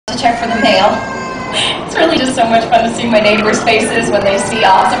to check for the mail. It's really just so much fun to see my neighbors' faces when they see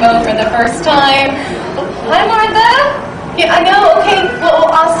Asimo for the first time. Hi, Martha. Yeah, I know. Okay, well,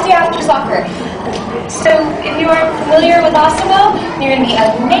 I'll see you after soccer. So, if you aren't familiar with Asimo, you're going to be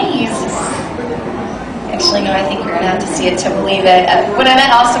amazed. Actually, no, I think you're going to have to see it to believe it. When I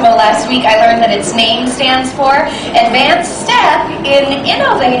met Asimo last week, I learned that its name stands for Advanced Step in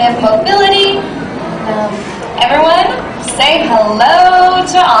Innovative Mobility. Everyone, say hello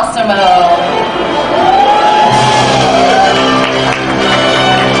to Asimo.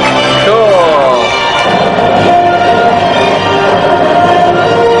 Cool.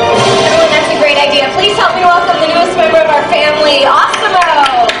 Everyone, that's a great idea. Please help me welcome the newest member of our family,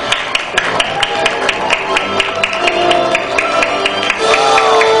 Asimo.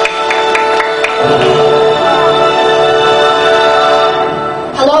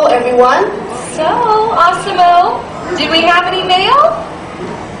 Hello, everyone. So, Asimo, did we have any mail?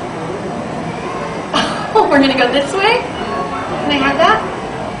 Oh, we're going to go this way? Can I have that?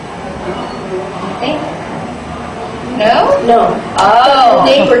 Okay. No? No. Oh. The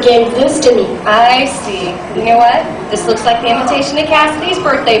neighbor gave this to me. I see. You know what? This looks like the invitation to Cassidy's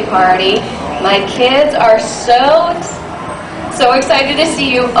birthday party. My kids are so excited to see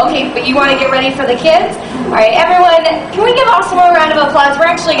you. Okay, but you want to get ready for the kids? All right, everyone, can we give Asimo a round of applause? We're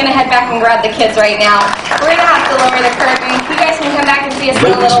actually going to head back and grab the kids right now. We're going to have to lower the curtain. You guys can come back and see us in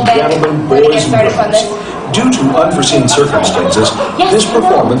a little bit. Ladies and gentlemen, We're going to boys get started on and this. girls, due to unforeseen circumstances, this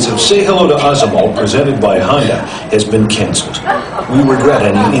performance of Say Hello to Asimo, presented by Honda, has been canceled. We regret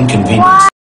any inconvenience.